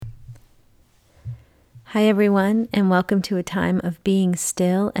Hi everyone, and welcome to a time of being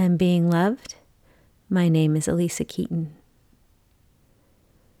still and being loved. My name is Elisa Keaton.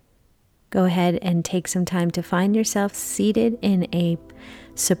 Go ahead and take some time to find yourself seated in a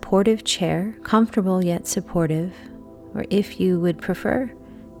supportive chair, comfortable yet supportive, or if you would prefer,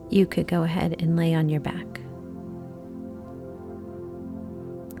 you could go ahead and lay on your back.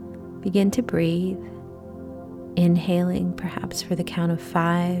 Begin to breathe, inhaling perhaps for the count of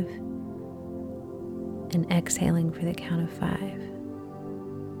 5, and exhaling for the count of 5.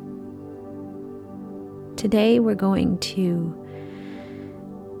 Today we're going to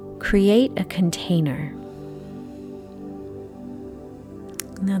create a container.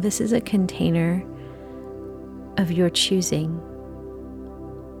 Now this is a container of your choosing.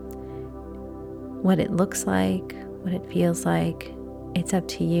 What it looks like, what it feels like, it's up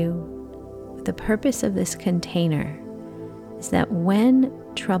to you. But the purpose of this container is that when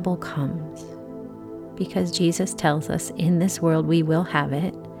trouble comes, because Jesus tells us in this world we will have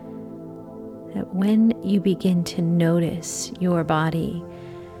it, that when you begin to notice your body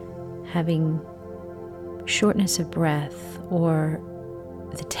having shortness of breath or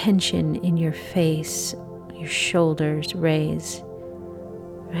the tension in your face, your shoulders raise,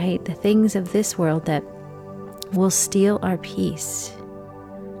 right? The things of this world that will steal our peace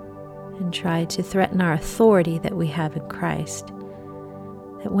and try to threaten our authority that we have in Christ,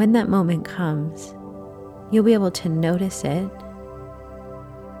 that when that moment comes, you'll be able to notice it,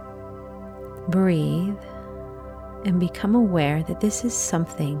 breathe, and become aware that this is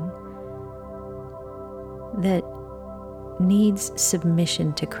something that needs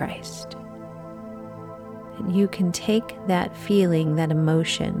submission to Christ. And you can take that feeling, that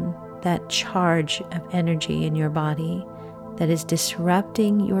emotion, that charge of energy in your body that is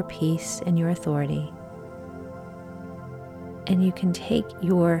disrupting your peace and your authority, and you can take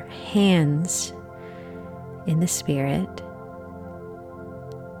your hands in the Spirit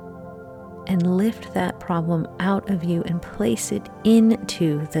and lift that problem out of you and place it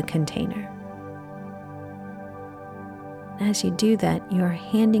into the container. As you do that, you're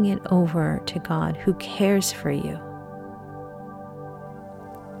handing it over to God who cares for you.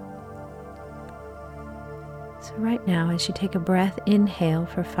 So right now, as you take a breath, inhale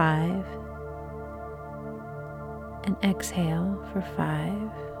for 5 and exhale for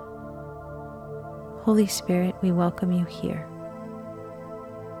 5. Holy Spirit, we welcome you here.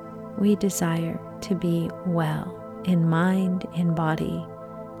 We desire to be well in mind, in body,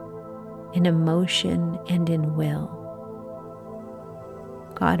 in emotion, and in will.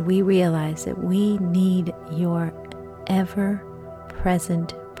 God, we realize that we need your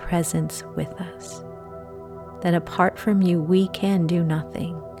ever-present presence with us, that apart from you, we can do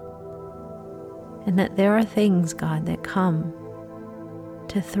nothing, and that there are things, God, that come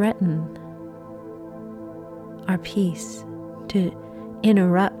to threaten our peace, to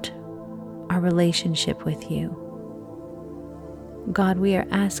interrupt our relationship with you. God, we are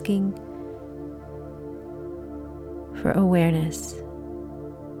asking for awareness,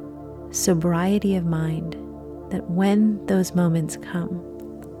 sobriety of mind, that when those moments come,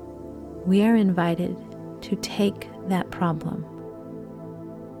 we are invited to take that problem,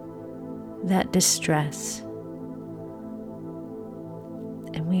 that distress,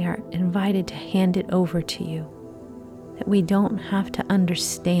 and we are invited to hand it over to you, that we don't have to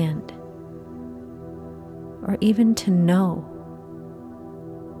understand or even to know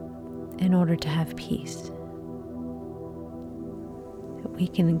in order to have peace. That we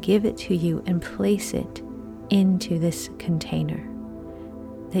can give it to you and place it into this container,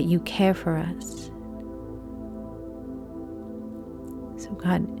 that you care for us. So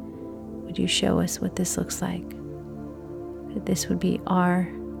God, would you show us what this looks like? That this would be our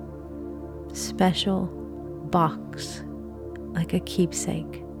special box, like a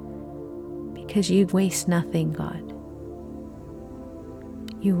keepsake, because you waste nothing, God.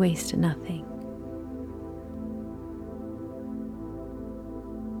 You waste nothing.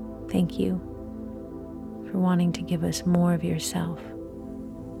 Thank you for wanting to give us more of yourself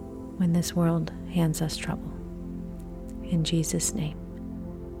when this world hands us trouble. In Jesus' name,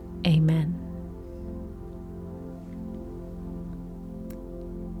 amen.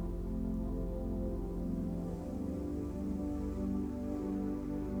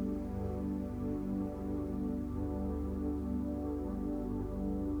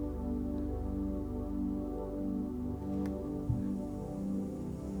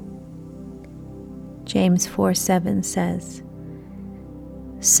 James 4:7 says,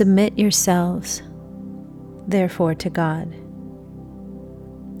 "Submit yourselves, therefore, to God.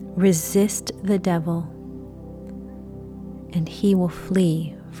 Resist the devil, and he will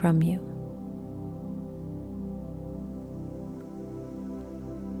flee from you."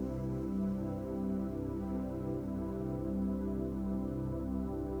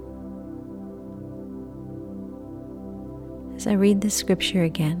 As I read the scripture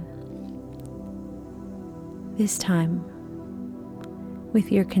again, this time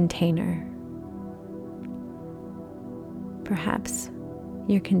with your container. Perhaps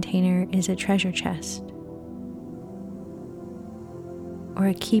your container is a treasure chest or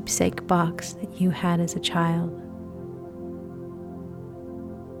a keepsake box that you had as a child.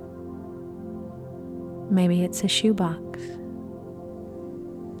 Maybe it's a shoebox.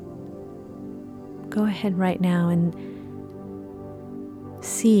 Go ahead right now and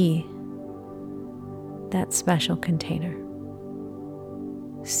see that special container.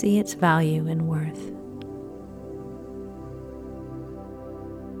 See its value and worth.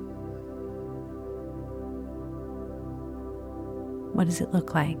 What does it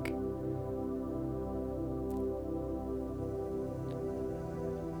look like?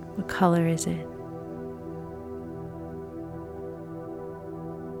 What color is it?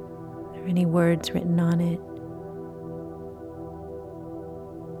 Are there any words written on it?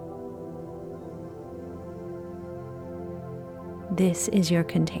 This is your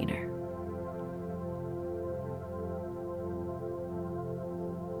container.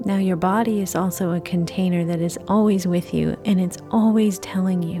 Now your body is also a container that is always with you, and it's always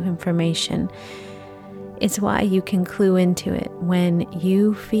telling you information. It's why you can clue into it when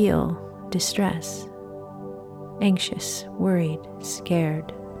you feel distress, anxious, worried,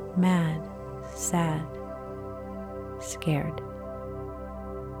 scared, mad, sad, scared.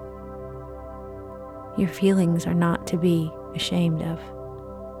 Your feelings are not to be ashamed of.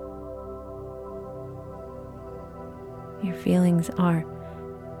 Your feelings are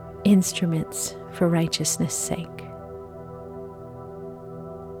instruments for righteousness' sake.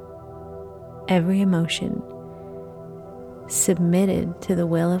 Every emotion submitted to the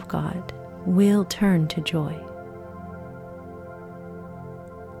will of God will turn to joy.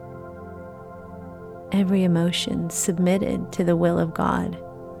 Every emotion submitted to the will of God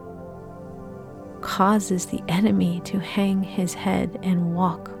causes the enemy to hang his head and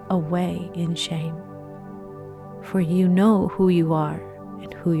walk away in shame. For you know who you are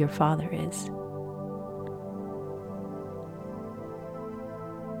and who your Father is.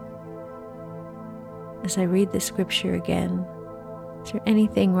 As I read the scripture again, is there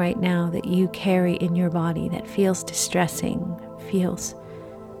anything right now that you carry in your body that feels distressing, feels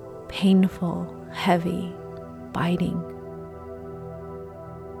painful, heavy, biting?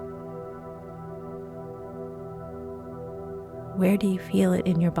 Where do you feel it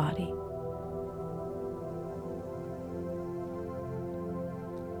in your body?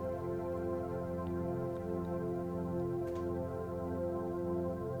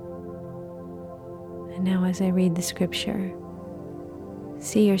 And now as I read the scripture,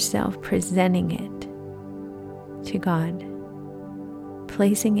 see yourself presenting it to God,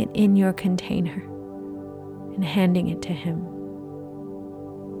 placing it in your container and handing it to Him.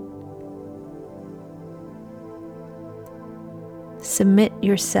 Submit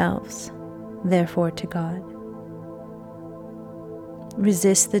yourselves, therefore, to God.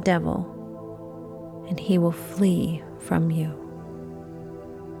 Resist the devil, and he will flee from you.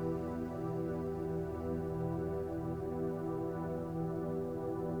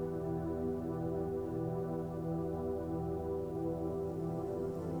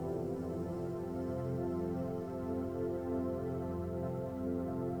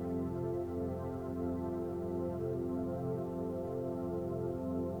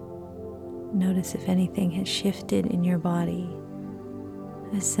 Notice if anything has shifted in your body,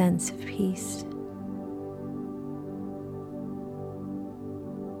 a sense of peace.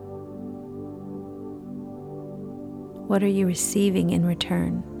 What are you receiving in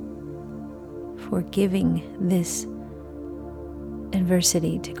return for giving this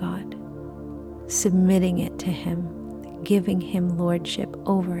adversity to God, submitting it to Him, giving Him lordship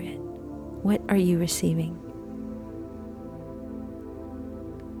over it? What are you receiving?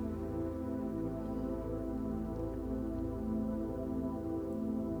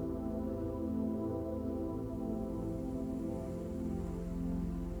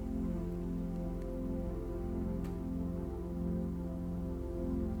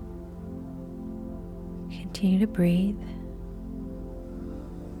 Continue to breathe.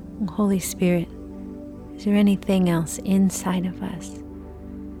 Holy Spirit, is there anything else inside of us,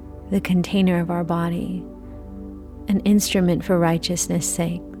 the container of our body, an instrument for righteousness'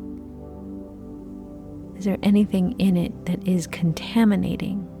 sake? Is there anything in it that is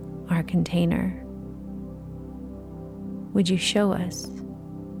contaminating our container? Would you show us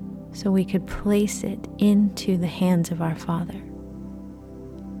so we could place it into the hands of our Father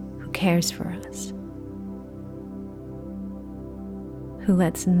who cares for us, who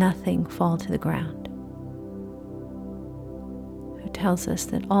lets nothing fall to the ground? tells us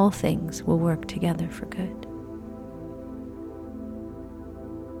that all things will work together for good.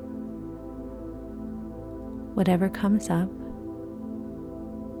 Whatever comes up,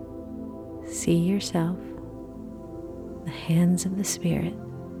 see yourself, the hands of the Spirit,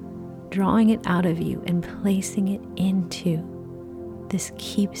 drawing it out of you and placing it into this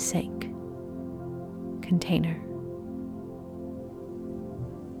keepsake container.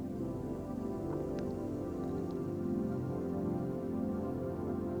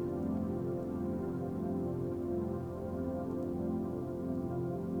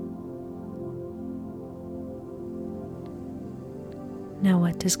 Now,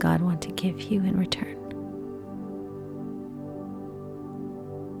 what does God want to give you in return?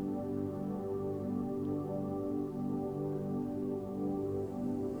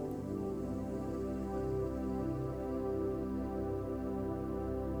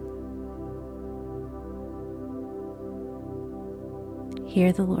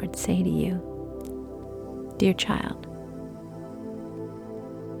 Hear the Lord say to you, "Dear child,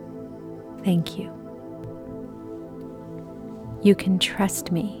 thank you. You can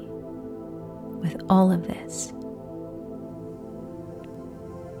trust me with all of this.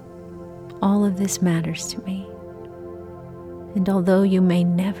 All of this matters to me. And although you may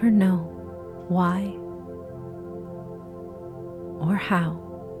never know why or how,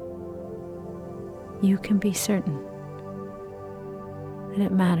 you can be certain that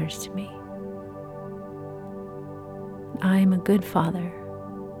it matters to me. I am a good father.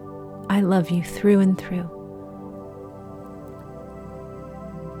 I love you through and through.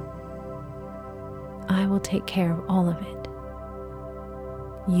 I will take care of all of it.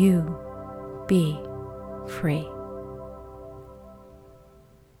 You be free."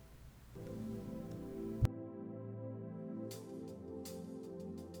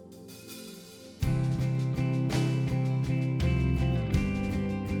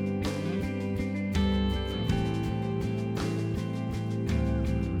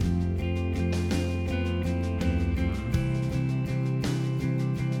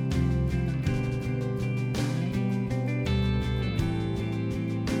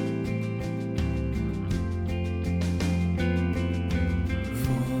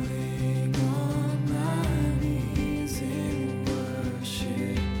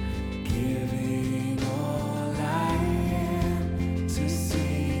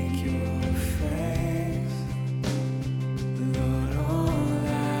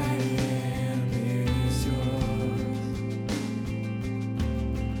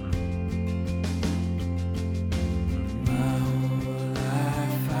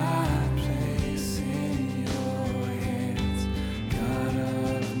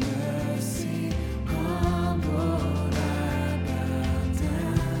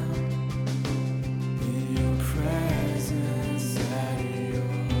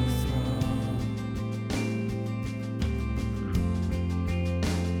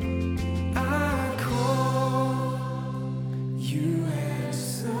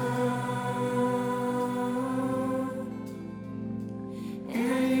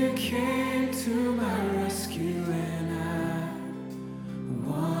 Came to my rescue.